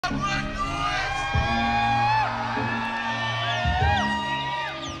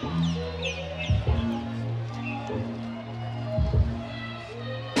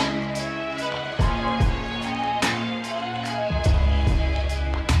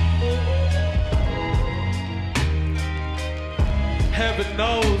Heaven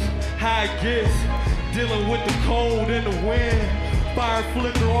knows how it gets, dealing with the cold and the wind. Fire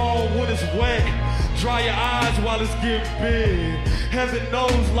flicker on when it's wet, dry your eyes while it's getting big. Heaven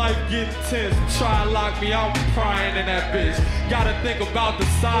knows life getting tense. Try to lock me out, I'm crying in that bitch. Gotta think about the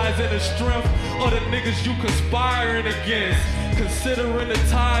size and the strength of the niggas you conspiring against. Considering the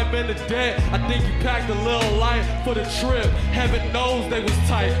time and the debt, I think you packed a little light for the trip. Heaven knows they was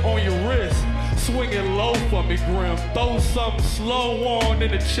tight on your wrist. Swinging low for me, grim. Throw something slow on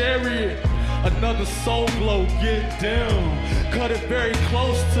in the chariot. Another soul glow get dim. Cut it very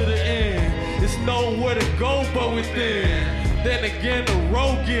close to the end. It's nowhere to go but within. Then again the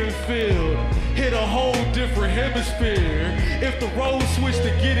road getting filled. Hit a whole different hemisphere. If the road switch to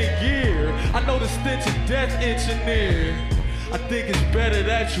get in gear, I know the stench of death inching near. I think it's better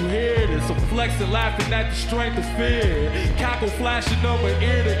that you hear this. I'm flexing, laughing at the strength of fear. Cackle flashing over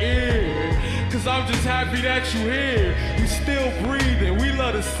ear to ear. Cause I'm just happy that you here. You still breathing, we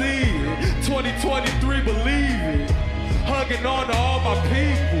love to see it. 2023, believe it. Hugging on to all my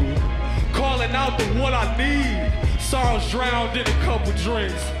people. Calling out to what I need. Sorrows drowned in a couple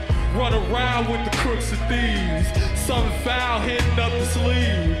drinks. Run around with the crooks and thieves. Something foul hitting up the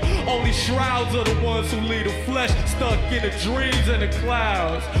sleeve. Only shrouds are the ones who leave the flesh stuck in the dreams and the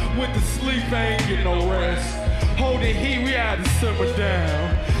clouds. With the sleep, I ain't getting no rest. Holding heat, we had to simmer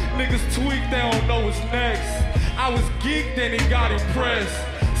down. Niggas tweak, they don't know what's next. I was geeked and it got impressed.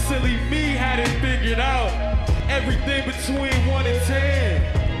 Silly me had it figured out. Everything between 1 and 10.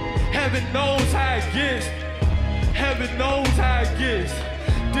 Heaven knows how it gets. Heaven knows how it gets.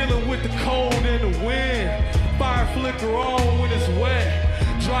 Dealing with the cold and the wind. Fire flicker on when it's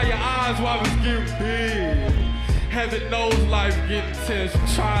wet. Dry your eyes while it's getting big. Heaven knows life getting tense.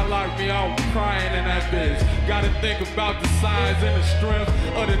 Try to lock me out, I'm crying in that bitch. Gotta think about the size and the strength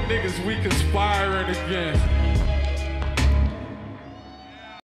of the niggas we conspiring against.